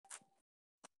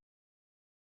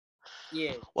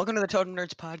Yeah. Welcome to the Totem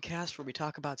Nerds podcast, where we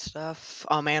talk about stuff,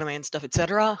 anime and stuff,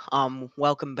 etc.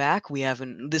 Welcome back. We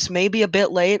haven't. This may be a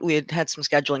bit late. We had some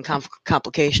scheduling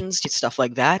complications, stuff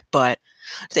like that. But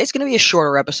today's going to be a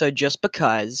shorter episode, just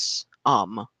because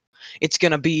it's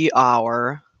going to be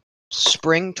our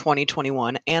spring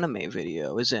 2021 anime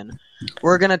video. As in,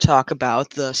 we're going to talk about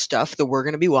the stuff that we're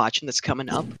going to be watching that's coming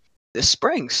up this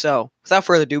spring. So, without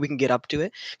further ado, we can get into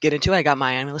it. I got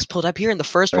my anime list pulled up here, and the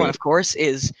first one, Right. of course,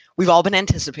 is we've all been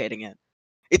anticipating it.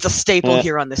 It's a staple Yeah.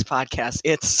 here on this podcast.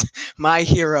 It's My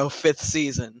Hero 5th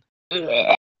season.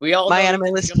 We all My know anime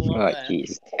Ethan's list- gonna Oh, love that.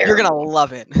 jeez. You're gonna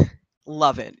love it.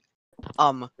 Love it.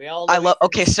 We all know I love. Ethan's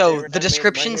Okay, so favorite the anime is My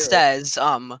description Hero. says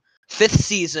 5th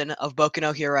season of Boku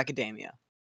no Hero Academia.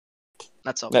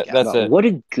 That's all we got. That's it. What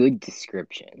a good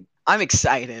description. I'm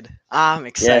excited.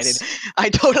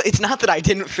 It's not that I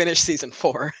didn't finish season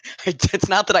 4. It's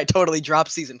not that I totally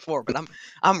dropped season 4, but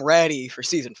I'm ready for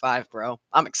season 5, bro.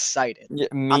 I'm excited. Yeah,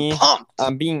 I'm me, pumped.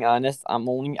 I'm being honest. I'm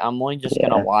only just Yeah.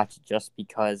 gonna watch it just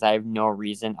because I have no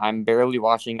reason. I'm barely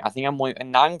watching. I think I'm only,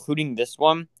 and not including this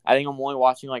one. I think I'm only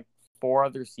watching like 4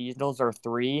 other seasons or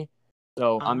 3.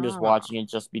 So I'm just Ah. watching it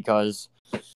just because.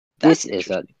 This That's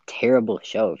is a terrible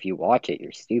show. If you watch it,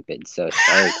 you're stupid. So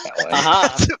sorry, Kellen. Aha.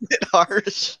 That's a bit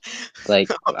harsh. Like,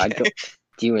 I Okay. don't.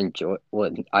 Do you enjoy? Well,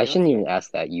 I shouldn't even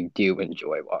ask that. You do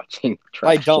enjoy watching I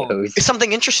trash don't. shows. It's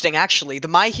something interesting, actually. The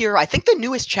My Hero, I think the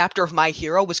newest chapter of My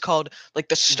Hero was called like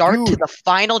the start to Dude. the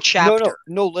final chapter.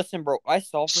 No. Listen, bro. I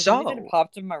saw for some reason So? it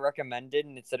popped in my recommended,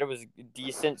 and it said it was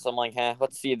decent. So I'm like,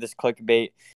 let's see this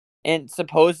clickbait. And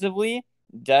supposedly,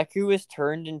 Deku is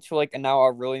turned into like now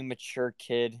a really mature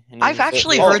kid. And I've he's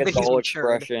actually like, heard that he's adult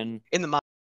matured. expression. In the manga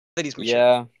that he's mature.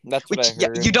 Yeah, that's what Which I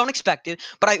heard. you don't expect it,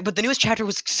 but the newest chapter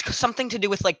was something to do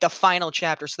with like the final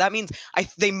chapter. So that means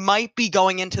they might be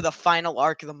going into the final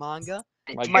arc of the manga.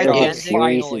 My might The be God, ending.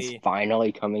 series finally. is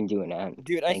finally coming to an end.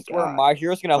 Dude, I Thank swear, God. My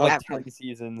Hero's gonna have like After- 10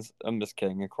 seasons. I'm just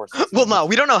kidding, of course. it's Well, not. no,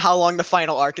 we don't know how long the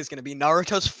final arc is going to be.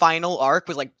 Naruto's final arc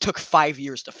was like took 5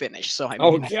 years to finish. So I mean,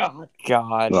 Oh god.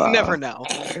 God. Wow. you never know.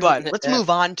 But let's move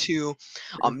on to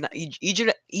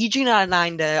Ijina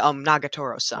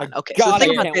Nagatoro-san. My Okay, so the God, thing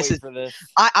I about can't this wait is for this.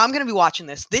 I'm gonna be watching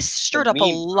this. This stirred up a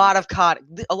meme lot of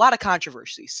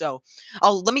controversy. So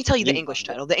let me tell you the Meme English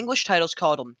manga. title. The English title is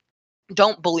called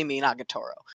 "Don't Bully Me,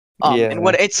 Nagatoro." And Yeah.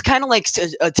 what it's kind of like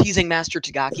a teasing Master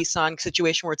Tagaki-san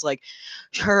situation where it's like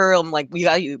her like we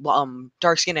got you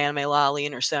dark skinned anime lolly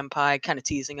and her senpai kind of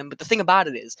teasing him. But the thing about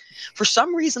it is, for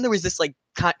some reason there was this like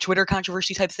Twitter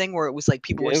controversy type thing where it was like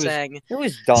people Yeah, were it was saying It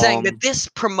was dumb. that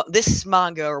this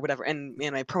manga or whatever and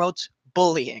anime promotes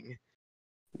bullying.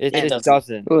 it It just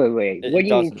doesn't. doesn't. Wait. It What do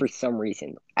you mean doesn't. for some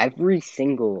reason? Every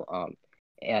single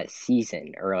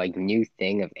season or like new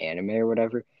thing of anime or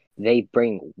whatever, they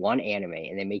bring one anime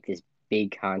and they make this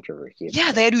big controversy. Yeah,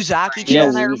 about they it. had Uzaki-chan,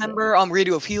 Yes. I remember.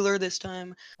 Radio of Healer this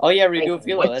time. Oh yeah, Like, Redo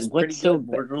Filo. That's pretty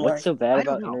good. What's so bad I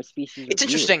don't about know. interspecies? It's reviews?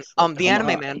 interesting. Like, The come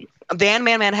Anime on.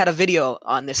 Man had a video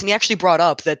on this, and he actually brought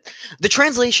up that they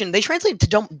translate to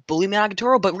 "Don't bully me,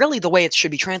 Nagatoro," but really the way it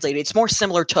should be translated, it's more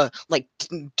similar to like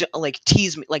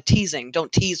tease me, like teasing,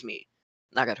 "Don't tease me,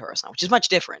 Nagatoro-san," which is much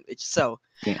different. So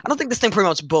Yeah. I don't think this thing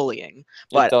promotes bullying,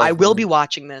 but I will be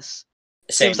watching this.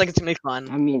 Same. Seems like it's gonna be fun.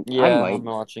 I mean, I Yeah, might. I'm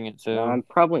watching it too. I'm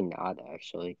probably not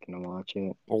actually gonna watch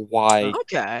it. Why?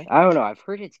 Okay. I don't know. I've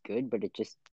heard it's good, but it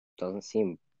just doesn't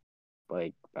seem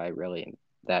like I really am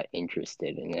that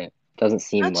interested in it. Doesn't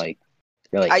seem That's- like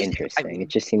really I interesting. mean, it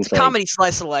just seems It's like comedy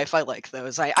slice of life. I like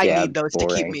those. I Yeah, need those to keep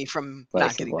boring me from slice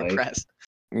not of getting life. depressed.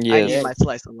 I Yes. need my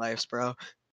slice of lives, bro.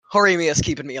 Horimiya's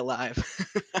keeping me alive.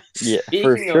 Yeah, for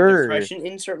Speaking of sure. depression,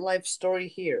 insert life story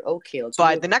here. Okay, let's.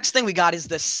 But move the on. next thing we got is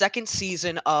the second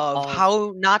season of Of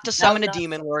How Not to Summon a Not to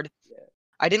Demon Summon- Lord. Yeah.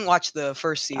 I didn't watch the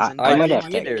first season, I but might didn't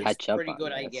have to either. catch up Pretty on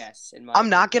good, I this. guess. In my I'm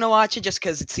not opinion. gonna watch it just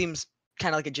because it seems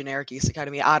kind of like a generic Isekai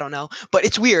to me. I don't know, but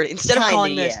it's weird. Instead of Kinda,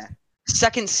 calling this yeah.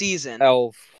 second season,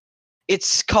 Elf.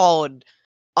 it's called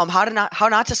How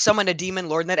Not to Summon a Demon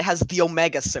Lord, and then it has the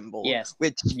Omega symbol. Yes.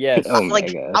 Which Yes. Oh like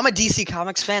my god. I'm a DC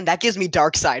Comics fan. That gives me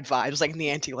dark side vibes, like in the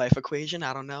anti-life equation.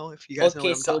 I don't know if you guys know what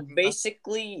Okay, I'm so talking about.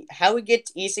 basically, how he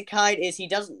gets isekai is he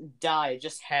doesn't die; it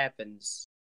just happens.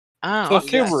 Oh, So He's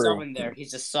okay. just Subaru. summoned there.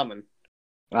 He's just summoned.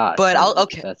 But I'll Summon.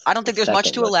 okay. That's I don't think the there's much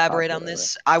second to most elaborate on popular.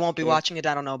 this. I won't be Yeah. watching it.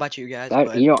 I don't know about you guys, That,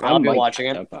 but you know, I'll I be might watching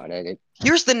catch it. up on it.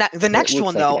 here's the It next looks one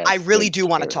like it though. has I really good do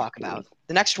want to talk characters. about.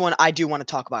 The next one I do want to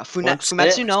talk about. What's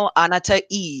Fumetsu it? no Anata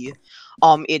E.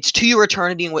 It's to your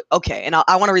eternity and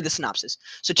I want to read the synopsis.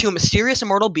 So, to a mysterious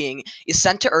immortal being is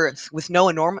sent to Earth with no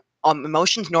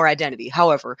emotions nor identity.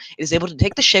 However, it is able to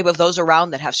take the shape of those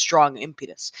around that have strong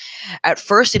impetus. At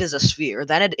first, it is a sphere,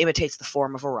 then it imitates the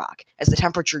form of a rock. As the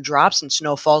temperature drops and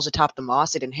snow falls atop the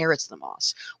moss, it inherits the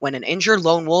moss. When an injured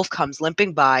lone wolf comes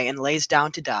limping by and lays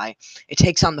down to die, it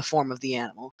takes on the form of the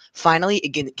animal. Finally,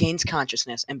 it gains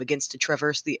consciousness and begins to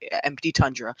traverse the empty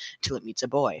tundra until it meets a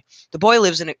boy. The boy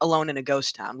lives alone in a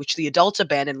ghost town, which the adults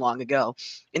abandoned long ago,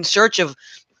 in search of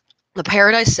the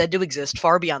paradise said to exist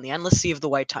far beyond the endless sea of the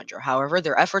white tundra. However,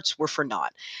 their efforts were for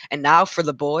naught, and now for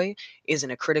the boy is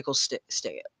in a critical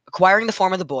state. Acquiring the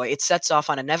form of the boy, it sets off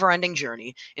on a never-ending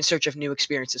journey in search of new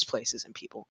experiences, places, and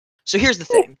people. So here's the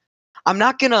thing. I'm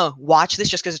not gonna watch this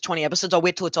just because it's 20 episodes. I'll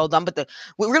wait till it's all done. But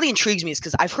what really intrigues me is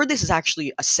because I've heard this is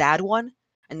actually a sad one,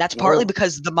 and that's partly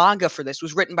because the manga for this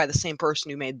was written by the same person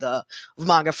who made the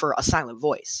manga for A Silent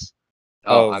Voice.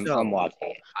 Oh, I'm watching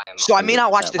it. So I may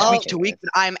not watch this 100% week to watching week, this.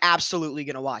 but I'm absolutely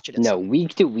gonna watch it. No,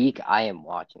 week to week, I am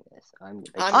watching this. I'm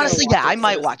gonna Honestly, watch yeah, it, I so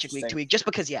might it's watch it week to interesting. week just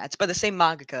because, yeah, it's by the same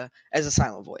mangaka as A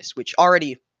Silent Voice, which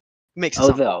already makes it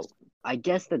sound Although, awesome. I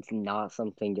guess that's not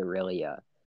something to really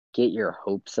get your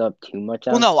hopes up too much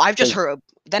on. Well, no, I've just because- heard.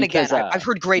 Then again, because, I've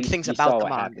heard great you- things you about saw the what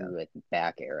manga. happened with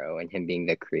Back Arrow and him being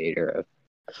the creator of.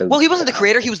 Well, he wasn't the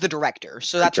creator; he was the director.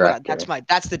 So that's director.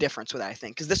 that's the difference with it, I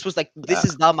think, because this was like Yeah.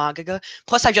 is the mangaka.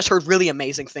 Plus, I just heard really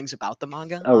amazing things about the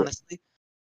manga. Oh, honestly.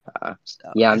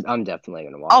 So, Yeah, I'm definitely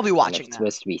gonna watch. I'll be it. And watching if it's that.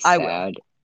 supposed to be I will. sad.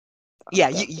 Yeah,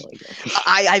 I'm you- definitely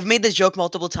I've made this joke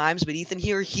multiple times, but Ethan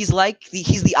here, he's like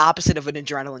he's the opposite of an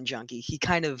adrenaline junkie. He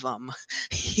kind of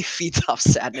he feeds off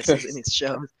sadness in his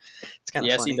shows. It's kind of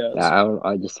Yes, funny. he does.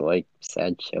 I just like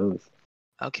sad shows.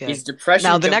 Okay. He's depression.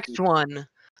 Now the junkie.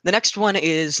 next one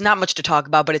is not much to talk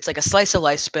about, but it's like a slice of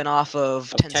life spin-off of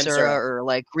Tensura, Tensura. or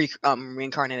like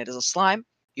reincarnated as a slime.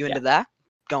 You into Yeah. that?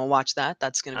 Go and watch that.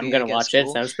 That's gonna be. I'm gonna I guess, watch it.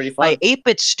 cool. Sounds pretty By fun.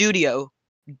 8-Bit Studio.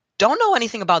 Don't know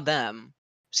anything about them.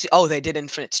 See, oh, they did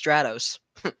Infinite Stratos.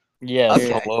 Yes,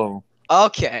 Okay. hello.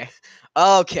 Okay.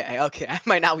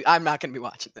 I'm not gonna be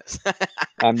watching this.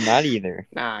 I'm not either.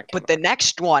 Nah, But the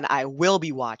next one I will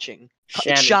be watching.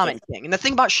 It's Shaman King. And the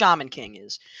thing about Shaman King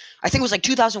is, I think it was like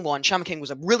 2001. Shaman King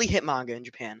was a really hit manga in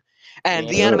Japan, and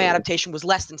the Yeah. anime Ooh. adaptation was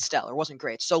less than stellar. It wasn't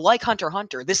great. So, like Hunter x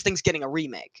Hunter, this thing's getting a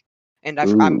remake, and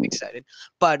I'm Ooh. excited.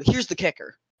 But here's the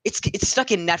kicker: it's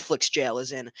stuck in Netflix jail,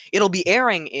 as in it'll be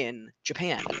airing in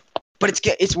Japan, but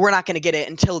we're not going to get it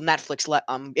until Netflix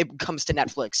it comes to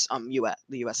Netflix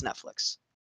the US Netflix.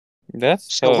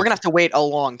 That's So we're gonna have to wait a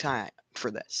long time for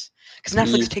this because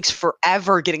Netflix Yeah. takes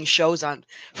forever getting shows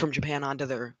from Japan onto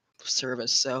their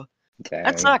service. So that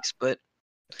Dang. sucks, but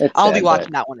It's I'll be sad,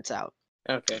 watching that when it's out.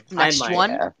 Okay. Next I might. one,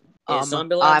 Yeah. Is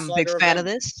Zombieland I'm a big Saga fan of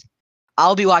Revenge? this.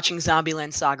 I'll be watching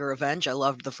Zombieland Saga Revenge. I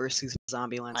loved the first season of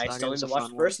Zombieland I Saga. still It need was to a watch fun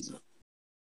the one. first season.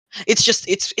 It's just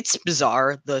it's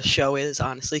bizarre. The show is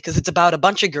honestly because it's about a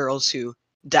bunch of girls who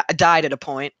died at a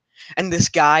point, and this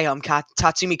guy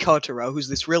Tatsumi Kotaro, who's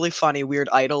this really funny weird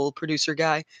idol producer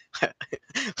guy,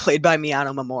 played by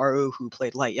Miyano Mamoru, who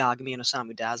played Light Yagami in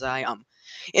Osamu Dazai.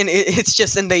 And it's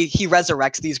just he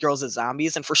resurrects these girls as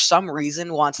zombies, and for some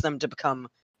reason wants them to become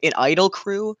an idol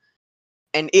crew,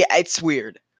 and it's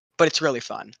weird, but it's really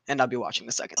fun, and I'll be watching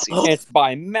the second season. It's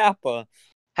by Mappa.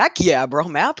 Heck yeah, bro!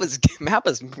 Mappa's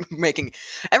making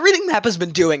everything Mappa's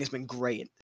been doing has been great,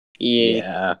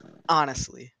 Yeah.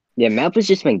 honestly. Yeah, Mappa's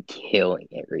just been killing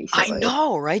it I recently.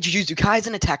 know, right? Jujutsu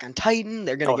Kaisen, Attack on Titan,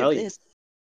 they're gonna Oh, hell get yeah. this.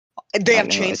 They I have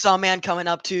know, Chainsaw Man coming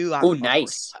up too. Oh,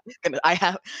 nice.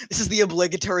 This is the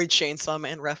obligatory Chainsaw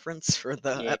Man reference for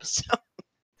the Yeah. episode.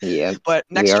 Yeah, But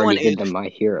we next one already is did the My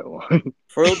Hero one.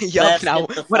 Fruits yup. Now,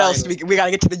 Basket, the what else? final. We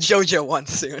gotta get to the JoJo one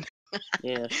soon.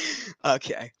 Yeah.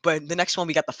 Okay, but the next one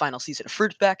we got the final season of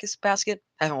Fruits Basket.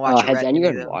 I haven't watched it. Has read any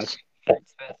of anyone those. watched?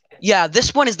 Yeah,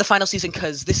 this one is the final season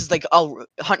because this is like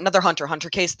another Hunter x Hunter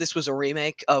case. This was a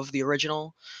remake of the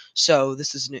original, so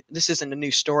this isn't a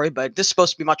new story, but this is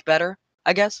supposed to be much better,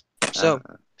 I guess. So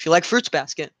if you like Fruits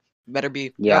Basket, you better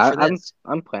be Yeah, up for this.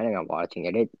 I'm planning on watching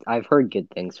it. I've heard good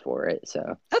things for it,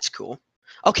 so That's cool.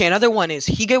 Okay, another one is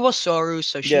Hige wa Soru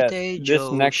Soshite Yes,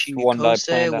 this next one that I Joshikose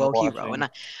planned on wo Hiro. watching.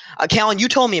 And Callan, you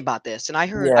told me about this, and I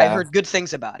heard good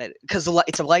things about it because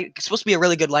it's supposed to be a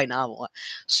really good light novel.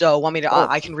 So want me to? Oh.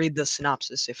 I can read the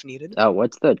synopsis if needed.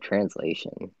 what's the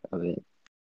translation of it?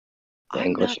 The I'm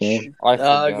English not name? sure. I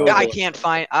forgot. Google I it. can't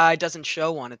find. It doesn't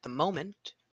show one at the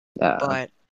moment.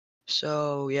 But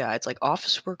so yeah, it's like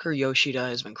office worker Yoshida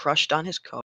has been crushed on his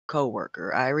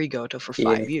co-worker Airi Goto for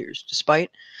 5 years. Despite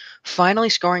finally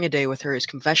scoring a day with her, his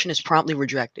confession is promptly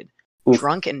rejected. Oof.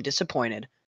 Drunk and disappointed.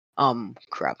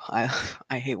 Crap. I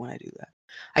hate when I do that.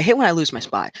 I hate when I lose my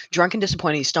spot. Drunk and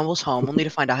disappointed, he stumbles home only to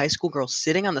find a high school girl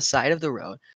sitting on the side of the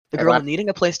road, The girl, needing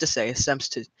a place to stay, attempts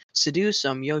to seduce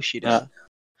Yoshida.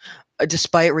 Uh.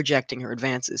 Despite rejecting her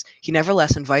advances, he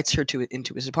nevertheless invites her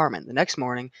into his apartment. The next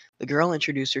morning, the girl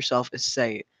introduced herself as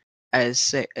Seiyu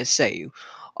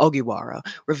Ogiwara,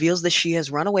 reveals that she has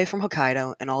run away from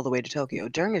Hokkaido and all the way to Tokyo.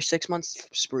 During her 6-month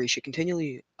spree, she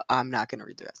continually... I'm not going to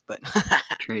read the rest, but...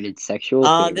 traded sexual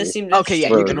favors This seems Okay, yeah,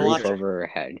 interesting. you for can a watch roof it. over her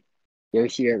head.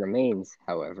 Yoshida remains,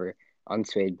 however,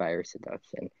 unswayed by her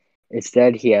seduction.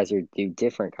 Instead, he has her do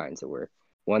different kinds of work.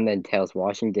 One that entails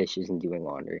washing dishes and doing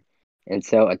laundry. And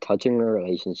so a touching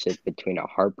relationship between a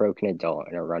heartbroken adult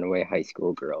and a runaway high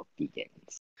school girl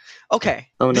begins. Okay,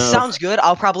 Oh this no. sounds good.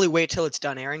 I'll probably wait till it's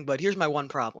done airing, but here's my one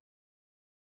problem.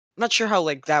 I'm not sure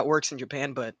how that works in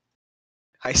Japan, but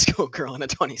high school girl and a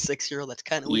 26-year-old, that's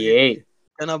kind of weird. Yeah. I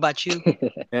don't know about you.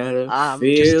 I'm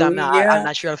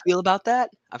not sure how to feel about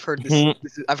that. I've heard this.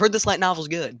 I've heard this light novel's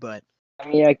good, but I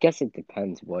mean, I guess it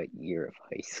depends what year of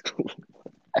high school.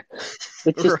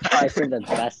 Let's just try for the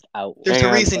best outlook. there's a Hang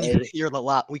on, reason okay? you're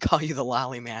the we call you the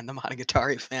lolly man, the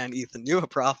Monogatari fan, Ethan. You have a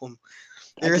problem.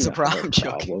 There I is do a not have problem,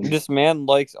 joking. problem. This man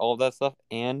likes all that stuff,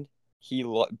 and he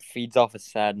feeds off of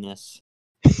sadness.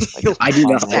 I do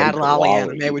not Sad like lolly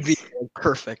anime would be lollies. a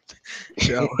perfect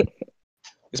show.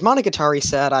 Is Monogatari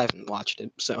sad? I haven't watched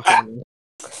it, so.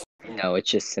 No, it's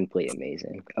just simply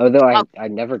amazing. Although I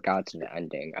never got to the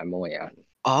ending. I'm only on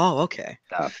Oh, okay.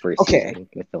 the first season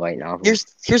with the light novel.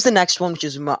 Here's the next one, which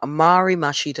is Mari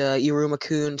Mashita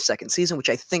Iruma-kun second season, which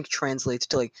I think translates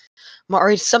to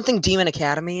Mari something Demon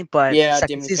Academy, but Yeah, second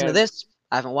Demon season Academy. of this.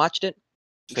 I haven't watched it.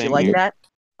 If you Same like here. that,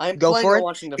 I'm go planning for on it.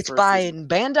 watching the It's first by season.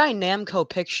 Bandai Namco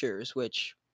Pictures,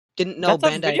 which didn't know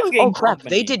That's a Bandai. video Oh game crap!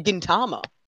 They company. did Gintama.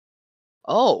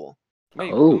 Oh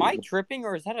Wait, Oh. am I tripping,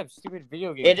 or is that a stupid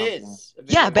video game It company? is. a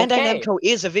yeah, video Bandai game. Okay. Namco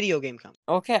is a video game company.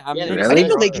 Okay, I'm Yeah, just... they I didn't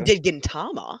know Really? they did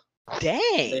Gintama. Dang.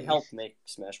 They helped make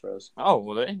Smash Bros. Oh,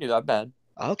 well, they didn't do that bad.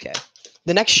 Okay.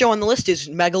 The next show on the list is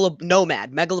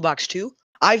Nomad, Megalobox 2.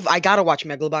 I gotta watch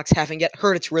Megalobox, haven't yet.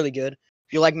 Heard it's really good.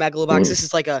 If you like Megalobox, this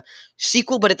is like a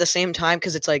sequel, but at the same time,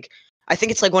 because it's I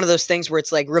think it's one of those things where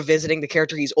it's revisiting the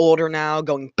character. He's older now,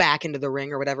 going back into the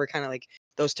ring or whatever, kind of like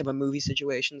those type of movie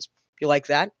situations. If you like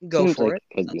that, go Seems for like it.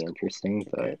 it could be interesting,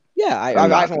 but Yeah, I I'm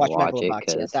not haven't gonna watched watch it Megalobox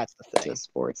yet. 'cause That's the it's thing. a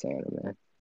sports anime.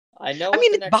 I know. I what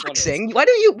mean, the it's next boxing. One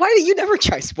Why do you never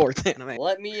try sports anime? is.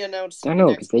 Let me announce. I don't know,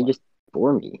 the because next they one. just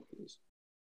bore me.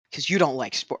 Because you don't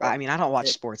like sport. I mean, I don't watch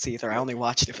sports either. I only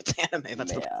watch it if it's anime.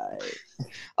 That's May the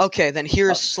I? Okay, then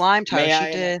here's Slime, may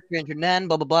I- Taroshite, 300 Nen,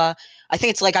 blah blah blah. I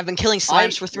think it's I've been killing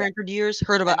slimes for 300 years.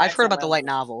 I've heard about the light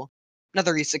novel.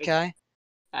 Another isekai.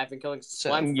 I've been killing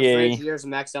slime for Yay. 300 years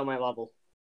and maxed out my level.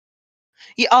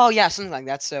 Yeah, oh yeah, something like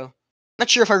that. So, not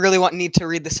sure if I really need to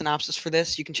read the synopsis for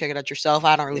this. You can check it out yourself.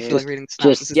 I don't really feel like reading the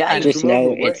synopsis. Just, It's kind of just know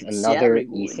remember it's what another salary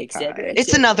will make isekai. salary.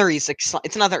 It's another isekai.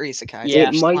 It's another isekai. Yeah,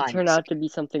 It might slime turn out to be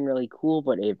something really cool,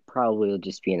 but it probably will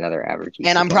just be another average isekai.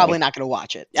 and I'm probably not gonna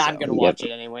watch it. Yeah, I'm so. gonna watch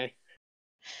it anyway.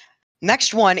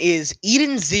 Next one is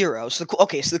Eden Zero. So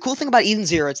the cool thing about Eden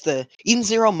Zero, it's the Eden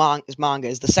Zero manga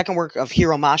is the second work of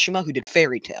Hiro Mashima, who did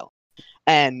Fairy Tail.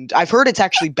 And I've heard it's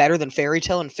actually better than Fairy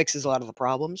Tail and fixes a lot of the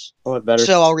problems. Oh, better.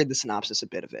 So I'll read the synopsis, a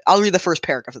bit of it. I'll read the first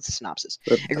paragraph of the synopsis.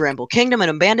 A Granville Kingdom, an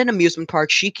abandoned amusement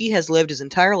park, Shiki has lived his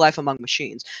entire life among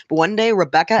machines. But one day,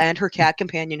 Rebecca and her cat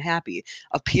companion, Happy,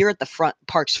 appear at the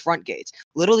park's front gates.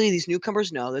 Little do these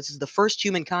newcomers know this is the first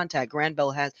human contact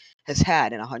Granville has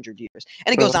had in 100 years.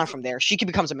 And it goes on from there. Shiki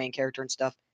becomes a main character and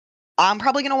stuff. I'm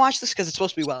probably going to watch this because it's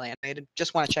supposed to be well animated.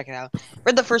 Just want to check it out.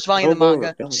 Read the first volume of the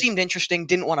manga. Seemed interesting.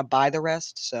 Didn't want to buy the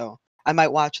rest. So I might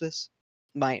watch this.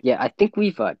 Might. Yeah, I think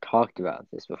we've talked about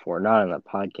this before, not on the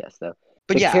podcast though.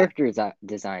 But the yeah. character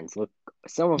designs look.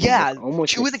 Some of them look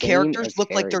almost two of the same characters as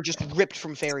look like they're Fairy just Tail. ripped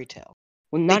from Fairy Tail.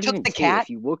 Well, not took even the two. cat- If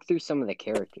you look through some of the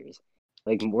characters,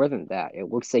 more than that,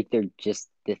 it looks like they're just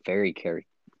the Fairy Tail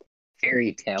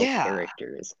Yeah.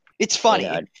 characters. It's funny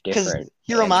because different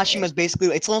Hiro anime. Mashima is basically.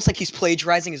 It's almost like he's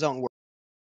plagiarizing his own work.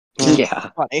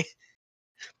 Yeah. Funny.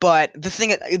 But the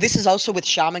thing, this is also with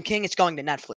Shaman King. It's going to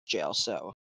Netflix jail,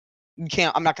 so you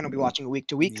can't. I'm not going to be watching week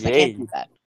to week. 'Cause I can't do that.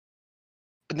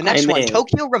 But the next I'm one, in.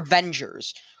 Tokyo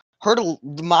Revengers. Heard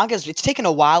the manga's. It's taken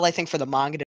a while, I think, for the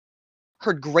manga to.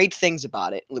 Heard great things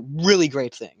about it, really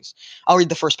great things. I'll read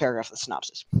the first paragraph of the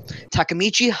synopsis.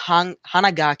 Takamichi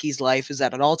Hanagaki's life is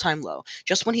at an all-time low.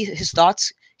 Just when he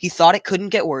thought it couldn't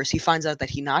get worse, he finds out that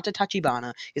Hinata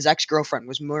Tachibana, his ex-girlfriend,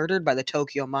 was murdered by the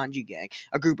Tokyo Manji Gang,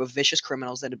 a group of vicious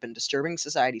criminals that have been disturbing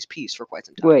society's peace for quite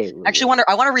some time. Wait. Actually,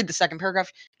 I want to read the second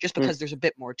paragraph just because there's a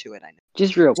bit more to it. I know.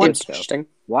 Just real quick It's though. interesting.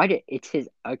 It's his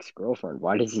ex-girlfriend.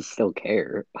 Why does he still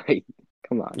care?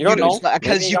 Come on. You don't know?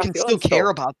 Because Maybe you you got can still feelings care still.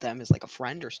 about them as like a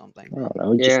friend or something. I don't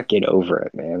know. Yeah. Just get over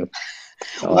it, man.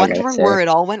 That's all I gotta Wondering say. where it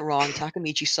all went wrong,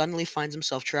 Takamichi suddenly finds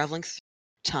himself traveling through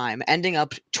time, ending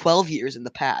up 12 years in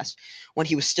the past when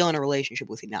he was still in a relationship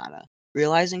with Hinata.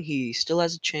 Realizing he still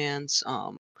has a chance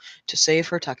to save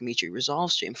her, Takamichi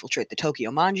resolves to infiltrate the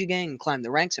Tokyo Manji gang and climb the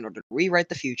ranks in order to rewrite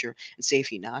the future and save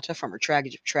Hinata from her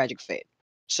tragic fate.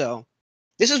 So,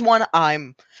 this is one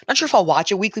I'm not sure if I'll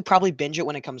watch it weekly, probably binge it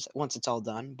once it's all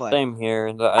done, but Same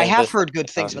here. I have This heard good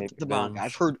things about maybe the manga. binge.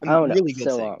 I've heard I don't know. really good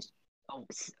So,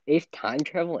 things. if time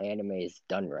travel anime is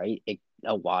done right,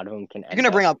 a lot of them can You're end gonna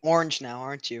up. bring up Orange now,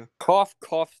 aren't you? Cough,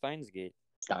 Steins Gate.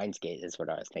 Steins Gate is what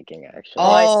I was thinking, actually.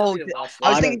 Oh, I still Oh, need to watch I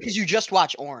was that. thinking because you just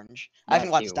watched Orange. I That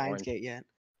haven't watched too, Steins Orange. Gate yet.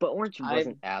 But Orange I-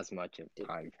 wasn't as much of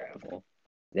time travel.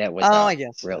 That was Oh, not I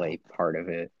guess so. really part of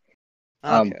it.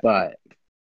 Okay. But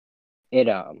it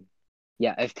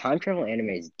yeah, if time travel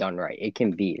anime is done right, it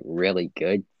can be really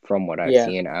good. From what I've Yeah.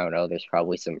 seen, I don't know. There's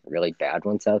probably some really bad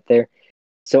ones out there.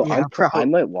 So Yeah, I probably.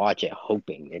 might watch it,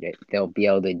 hoping that they'll be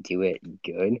able to do it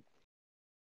good.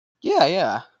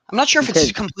 Yeah. I'm not sure if Because-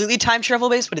 it's completely time travel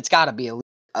based, but it's got to be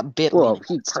a bit. Well, lenient.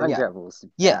 he So, time yeah. travels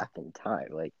Yeah. back in time.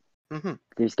 Like, Mhm.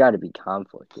 there's got to be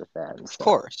conflict with that. And Of stuff.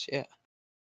 course, yeah.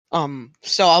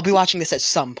 So I'll be watching this at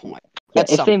some point. Yeah, At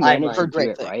if some they point. I manage might. to Heard do great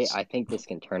it right, things. I think this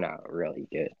can turn out really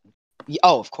good.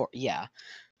 Oh, of course, yeah.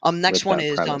 Next With one the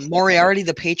is premise they have. Moriarty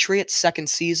the Patriot, second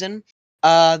season.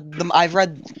 I've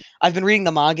been reading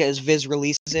the manga as Viz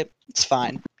releases it. It's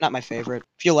fine, not my favorite.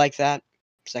 If you like that,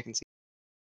 second season.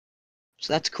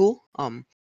 So that's cool.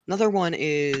 Another one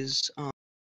is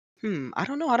I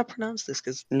don't know how to pronounce this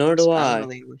because Nor do I don't I. know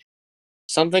the English.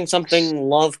 Something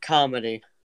love comedy.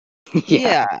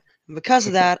 Yeah. Because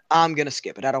of that, I'm gonna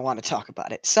skip it. I don't want to talk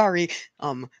about it. Sorry.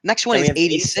 Next one Then we is have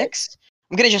 86.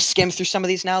 I'm gonna just skim through some of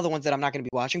these now, the ones that I'm not gonna be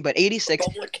watching. But 86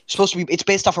 Republic. supposed to be. It's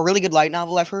based off a really good light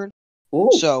novel I've heard. Ooh.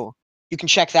 So you can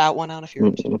check that one out if you're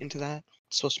Mhm. into that.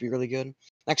 It's supposed to be really good.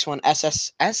 Next one,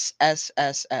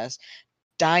 SSSSS.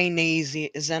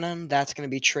 Dynazenon. That's gonna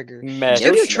be Trigger. Mess.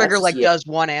 Studio Nope, Trigger that's- like yeah. does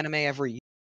one anime every year.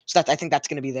 So I think that's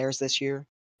gonna be theirs this year.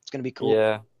 It's gonna be cool.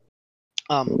 Yeah.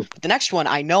 The next one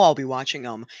I know I'll be watching.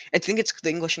 I think it's the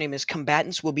English name is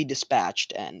Combatants Will Be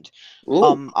Dispatched, and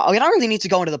Ooh. I don't really need to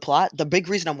go into the plot. The big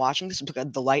reason I'm watching this is because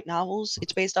the light novels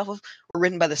it's based off of were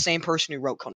written by the same person who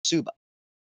wrote Konosuba.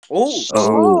 Ooh.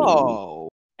 Oh,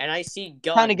 And I see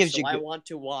guns, gives so you I good- want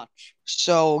to watch.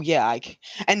 so yeah,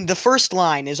 and the first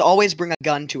line is always bring a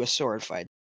gun to a sword fight.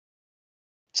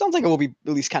 Sounds like it will be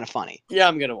at least kind of funny. Yeah,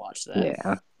 I'm gonna watch that.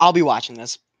 Yeah. I'll be watching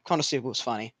this. Konosuba was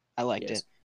funny. I liked Yes. it.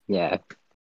 Yeah.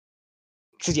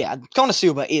 'Cause, yeah,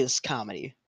 Konosuba is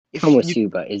comedy. If you,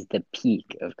 Konosuba is the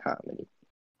peak of comedy.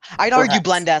 I'd argue Perhaps.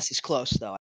 Blend S is close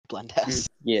though. Blend S.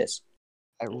 Yes.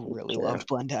 I really Sure. loved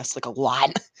Blend S like a lot.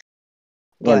 And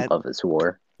But Love is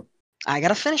War. I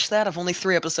gotta finish that. I've only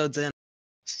 3 episodes in.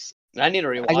 I need to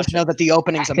rewatch I just know it. that the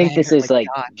opening's I a think this banger, is like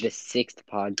God. the 6th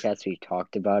podcast we've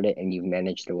talked about it, and you've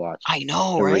managed to watch I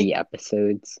know, 3 right?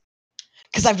 episodes.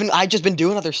 Because I've just been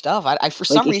doing other stuff. I for Like,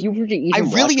 some if reason you were to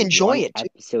even really watch enjoy one it, too.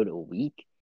 episode a week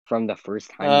from the first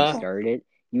time Uh. you started,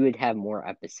 you would have more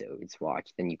episodes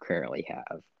watched than you currently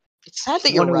have. it's sad that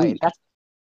Just you're one a right. week.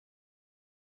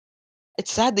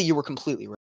 It's sad that you were completely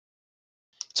right.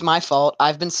 It's my fault.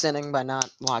 I've been sinning by not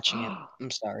watching it.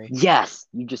 I'm sorry. Yes,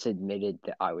 you just admitted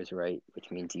that I was right, which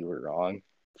means you were wrong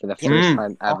for the Yeah. first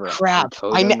time Oh ever. in crap!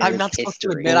 I'm Photo not Nerd supposed to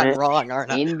history. admit I'm wrong,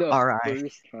 aren't I? In the All right.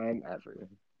 first time ever.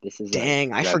 This is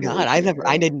Dang, like I forgot. revolutionary.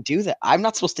 I didn't do that. I'm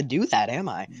not supposed to do that, am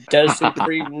I? Does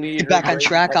Supreme Leader Get back on Brady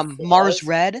track. have Mars flaws?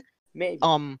 Red. Maybe.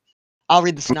 I'll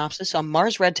read the synopsis.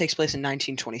 Mars Red takes place in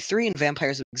 1923, and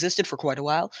vampires have existed for quite a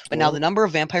while. But now the number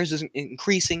of vampires is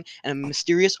increasing, and a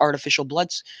mysterious artificial blood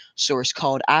source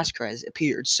called Askres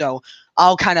appeared. So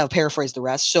I'll kind of paraphrase the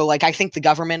rest. So, like, I think the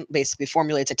government basically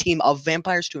formulates a team of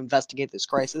vampires to investigate this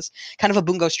crisis. Kind of a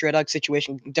Bungo Stray Dog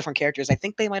situation. Different characters. I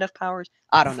think they might have powers.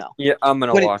 I don't know. Yeah, I'm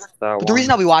gonna But watch that one. But the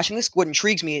reason I'll be watching this, what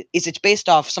intrigues me, is it's based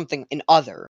off something in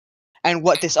Other. And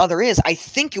what this Other is, I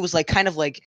think it was like kind of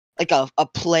like a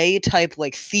play type,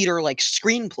 like theater, like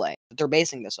screenplay that they're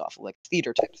basing this off of, like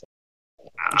theater type thing.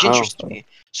 Which interests me.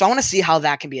 So I want to see how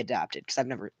that can be adapted because I've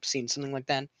never seen something like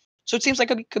that. So it seems like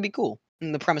it could be cool.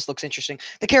 And the premise looks interesting.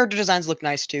 The character designs look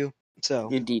nice too. So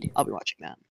Indeed. I'll be watching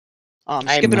that. I'm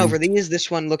Skipping not. over these,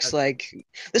 this one looks like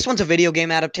this one's a video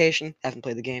game adaptation. Haven't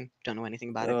played the game, don't know anything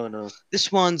about it. Oh no.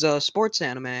 This one's a sports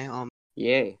anime.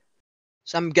 Yay.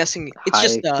 So I'm guessing it's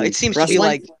just Haiku. it seems to be Wrestling?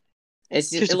 like It's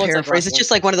just, just it to looks like paraphrase, it's wrestling.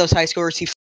 just like one of those high scores.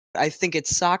 I think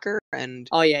it's soccer, and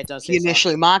Oh yeah, it does. he say soccer.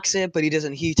 initially mocks it, but he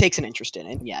doesn't. He takes an interest in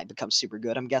it, and yeah, it becomes super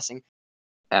good. I'm guessing.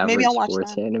 Average Maybe I'll watch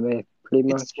sports that. anime, pretty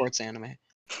It's a much. sports anime.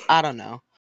 I don't know,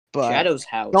 but Shadow's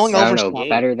House. Going I over don't know, some-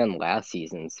 better than last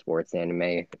season's sports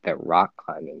anime, the rock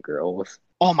climbing girls.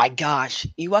 oh my gosh,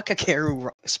 Iwakakeru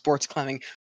sports climbing.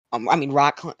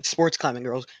 Sports climbing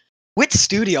girls. Which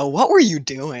studio? What were you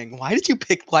doing? Why did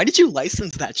you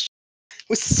license that? It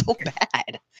was so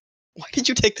bad. Why did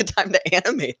you take the time to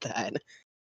animate that?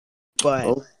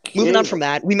 But moving on from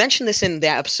that, we mentioned this in the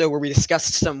episode where we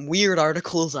discussed some weird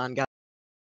articles on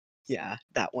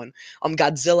that one.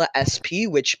 Godzilla SP,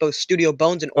 which both Studio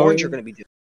Bones and Orange are going to be doing.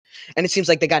 And it seems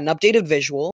like they got an updated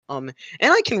visual. And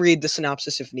I can read the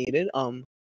synopsis if needed.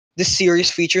 This series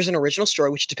features an original story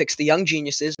which depicts the young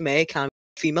geniuses, Mei Kami,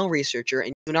 female researcher,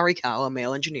 and Yuna Arikawa,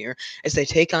 male engineer, as they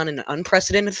take on an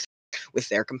unprecedented threat with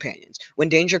their companions. When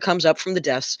danger comes up from the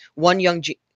depths,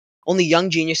 only young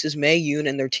geniuses Mei, Yoon,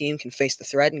 and their team can face the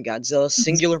threat in Godzilla's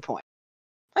singular point.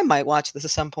 I might watch this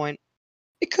at some point.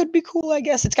 It could be cool, I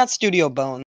guess. It's got Studio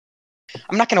Bones.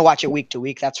 I'm not going to watch it week to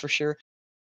week, that's for sure.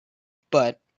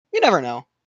 But you never know.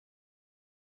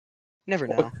 Never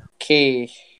know. Okay.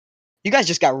 You guys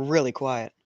just got really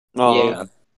quiet. Yeah,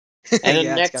 And then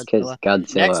Yeah, it's next- because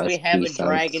Godzilla Next we SP have a sounds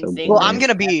dragon so thing. Well, boring. I'm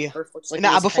gonna be- That first looks like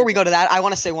Now, it was before we kind go to that, I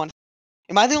want to say one.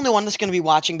 Am I the only one that's going to be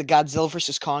watching the Godzilla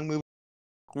vs. Kong movie?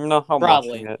 No, I'm Probably.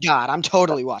 watching it. God, I'm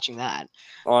totally watching that.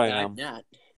 I of- am. not.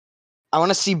 I want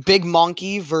to see Big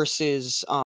Monkey versus.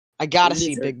 I gotta see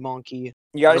Lizard. Big Monkey.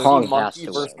 You gotta Kong see has Monkey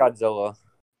to versus win. Godzilla.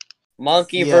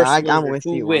 Monkey Yeah, versus I'm lizard. with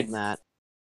Who you wins? on that.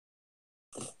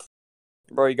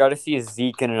 Bro, you gotta see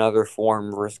Zeke in another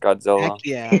form versus Godzilla. Heck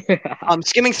yeah.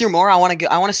 Skimming through more, I want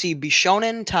to see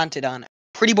Bishonen Tantedan,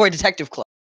 Pretty Boy Detective Club.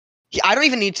 I don't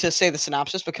even need to say the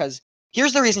synopsis because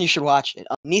here's the reason you should watch it.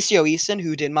 Nisio Isin,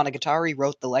 who did Monogatari,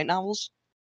 wrote the light novels.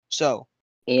 So,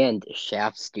 And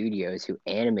Shaft Studios, who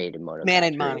animated Monogatari, Man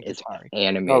and is Monogatari. Oh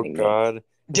animating it. god.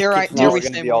 Dare Kids dare are we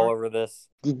gonna say be all more? over this.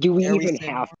 Do we Dare we even say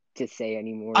have to say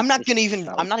anymore? I'm not This gonna even.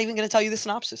 sounds- I'm not even gonna tell you the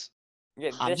synopsis.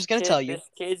 Yeah, I'm this just gonna kid- tell you. This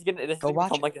kid's gonna. This is Go gonna watch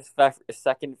become it. like his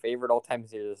second favorite all-time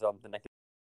series or something.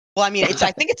 Well, I mean,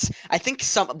 I think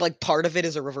some like part of it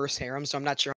is a reverse harem, so I'm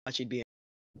not sure how much he'd be.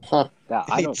 Huh. Yeah,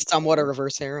 I don't It's somewhat a care.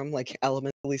 reverse harem, like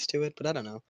element at least to it, but I don't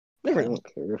know. Never I know.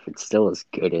 don't care if it's still as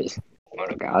good as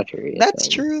Monogatari. That's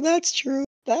then. true. That's true.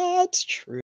 That's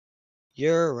true.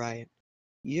 You're right.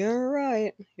 You're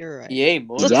right. You're right. Yay,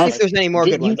 So let's see Yes. if there's any more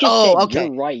good You ones. just Oh, said okay.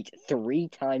 you're right 3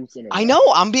 times in a row. I know.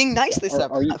 I'm being nice this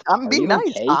Are you, episode. I'm being are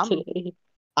you nice. okay today?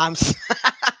 I'm.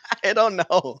 I don't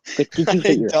know. Like, did you I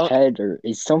hit your don't- head, or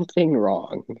is something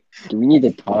wrong? Do we need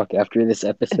to talk after this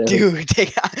episode? Dude,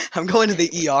 I'm going to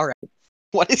the ER.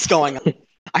 What is going on?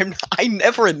 I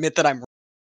never admit that I'm wrong,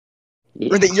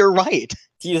 Yeah. or that you're right.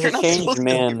 He's You're a not changed supposed to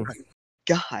be man. right.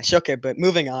 Gosh, okay, but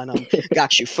moving on.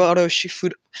 Got Shifudo,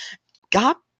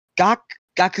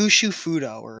 Gakushu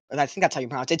Fudo, or I think that's how you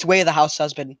pronounce it. It's Way of the House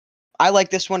Husband. I like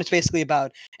this one. It's basically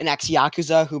about an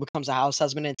ex-Yakuza who becomes a house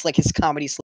husband. It's like his comedy,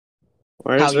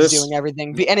 Where how is he's this? doing everything,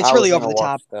 and it's I was really over gonna the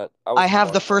top. watch that. I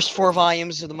have the first 4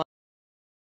 volumes of the month.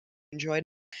 Enjoyed.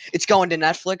 It's going to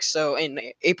Netflix, so in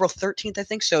April 13th, I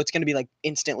think. So it's going to be like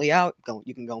instantly out.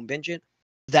 You can go and binge it.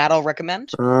 That I'll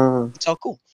recommend. It's all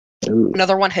cool. Ooh.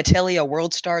 Another one, Hetalia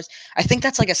World Stars. I think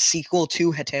that's like a sequel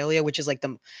to Hetalia, which is like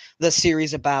the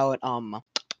series about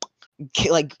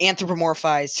like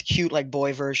anthropomorphized cute like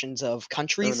boy versions of Oh,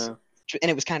 countries, no.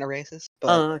 and it was kind of racist. But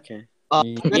Oh, okay. that's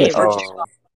Yeah, the first Oh.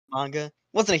 manga.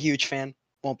 Wasn't a huge fan.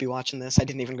 Won't be watching this. I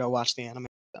didn't even go watch the anime.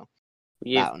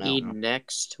 We have I don't know. Eden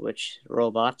next, which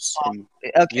robots and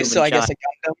Okay, so Human I guess a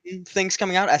Gundam thing's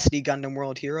coming out. SD Gundam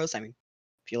World Heroes. I mean,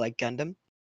 if you like Gundam,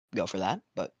 go for that.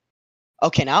 But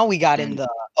okay, now we got in the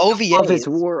OVA. Love is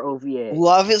War OVA.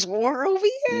 Love is War OVA.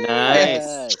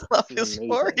 Nice. Love This is is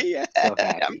War. amazing. Yeah, So I'm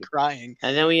happy. crying.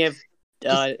 and then we have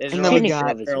then Israel we and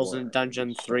got- Girls in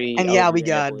Dungeon 3. And yeah, we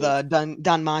OVA, I got believe. the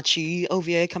Danmachi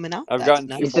OVA coming out. I've That's gotten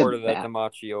nice. too Is it bored of that bad?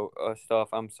 Damachi stuff.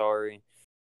 I'm sorry.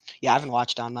 Yeah, I haven't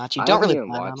watched Danmachi. I Don't haven't really even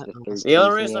plan watched on it. the third The only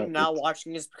season reason yet. I'm not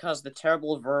watching is because the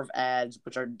terrible Verve ads,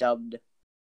 which are dubbed.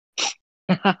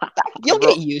 You'll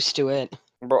Bro. get used to it.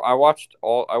 Bro, I watched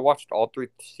all 3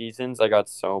 seasons. I got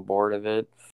so bored of it.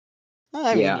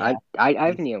 I mean, yeah, I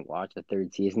haven't even watched the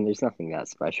 3rd season. There's nothing that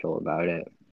special about it.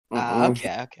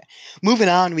 Okay. Moving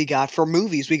on, we got for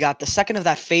movies. We got the second of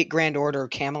that Fate Grand Order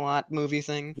Camelot movie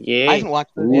thing. I Yay. haven't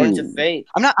watched those Ooh. yet. Words of Fate.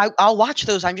 I'll watch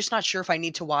those. I'm just not sure if I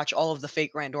need to watch all of the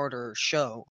Fate Grand Order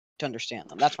show to understand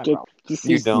them. That's my problem.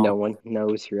 You don't. No one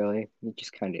knows really. You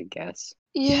just kind of guess.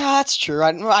 Yeah, that's true.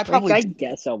 I probably. I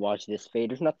guess I'll watch this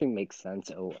Fate. If nothing makes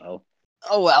sense, oh well.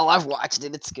 Oh well, I've watched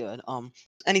it. It's good.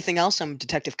 Anything else?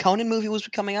 Detective Conan movie was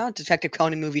coming out. Detective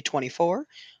Conan movie 24.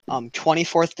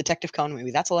 24th Detective Conan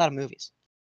movie. That's a lot of movies.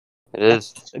 It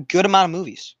is. That's a good amount of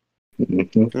movies.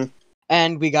 Mhm.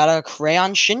 And we got a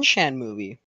Crayon Shinchan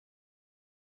movie.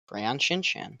 Crayon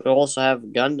Shinchan. We also have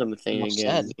Gundam thing Almost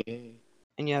again.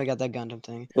 And yeah, we got that Gundam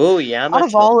thing. Oh yeah, I'm Out not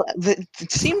of sure. all,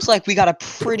 it seems like we got a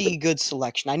pretty good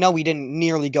selection. I know we didn't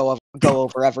nearly go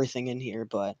over everything in here,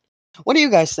 but what do you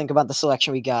guys think about the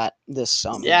selection we got this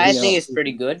Yeah, I You think know- it's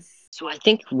pretty good. So I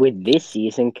think with this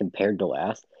season compared to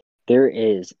last, there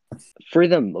is, for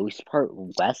the most part,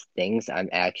 less things I'm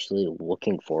actually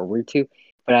looking forward to.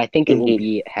 But I think it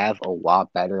will have a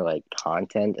lot better like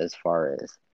content as far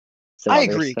as some I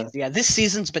other agree. stuff. Yeah, this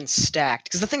season's been stacked.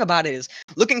 Because the thing about it is,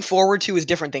 looking forward to is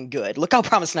different than good. Look how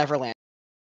Promise Neverland.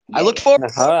 I looked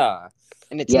forward, Haha.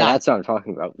 and it's Yeah, not. that's what I'm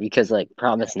talking about. Because like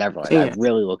Promise Neverland, Yeah. I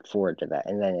really looked forward to that,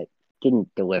 and then it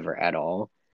didn't deliver at all.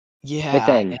 Yeah. But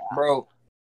then, Bro,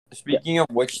 speaking of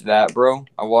which, bro,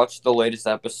 I watched the latest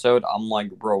episode. I'm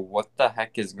like, bro, what the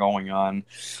heck is going on?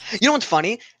 You know what's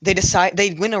funny? They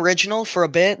went original for a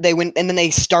bit. They went and then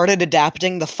they started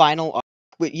adapting the final arc.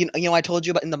 You know I told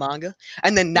you about in the manga,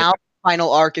 and then now the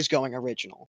final arc is going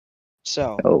original.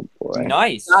 So oh boy,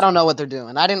 Nice. I don't know what they're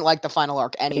doing. I didn't like the final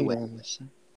arc anyway.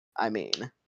 I mean,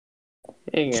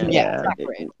 Hang on. yeah, it's not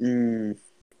great.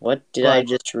 What did I But-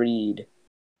 just read?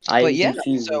 I'm But yeah,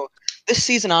 confused. so this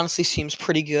season honestly seems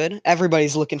pretty good.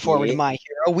 Everybody's looking forward to Yeah. My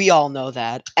Hero. We all know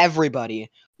that.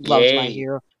 Everybody loves My Yay.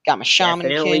 Hero. Got my Shaman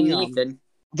Definitely King. Ethan.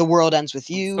 The World Ends with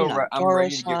You, I'm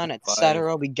ready to get Naruto-san, to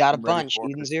etc. We got a I'm ready bunch. for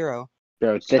Eden it. Zero.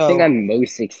 so the So- thing I'm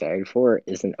most excited for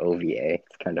is an OVA.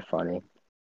 It's kind of funny.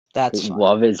 That's fun.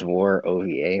 Love is War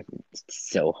OVA. It's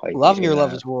so hyped. Love to Your hear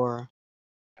Love that. is War.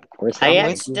 Of course, I I'm am.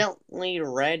 with you. accidentally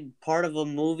read part of a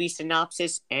movie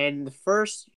synopsis, and the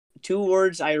first two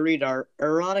words I read are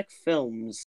erotic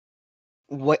films.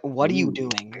 What are you Ooh,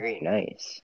 doing? Very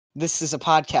nice. This is a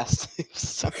podcast.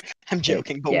 So, I'm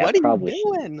joking, but yeah, what are you probably should.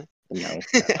 doing? No.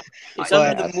 It's But-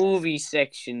 under the movie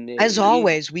section. As It-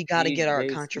 always, we got to these get our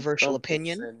days, controversial Trumpets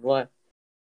opinion. and what?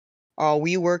 Are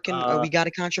we working? Uh, We got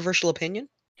a controversial opinion?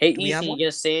 Hey, Do we have Ethan, you one?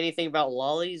 gonna say anything about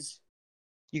lollies?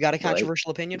 You got a What?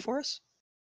 controversial opinion for us?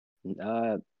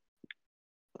 I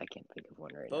can't think of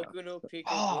one right now. Boku no Pico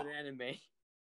Oh. good anime.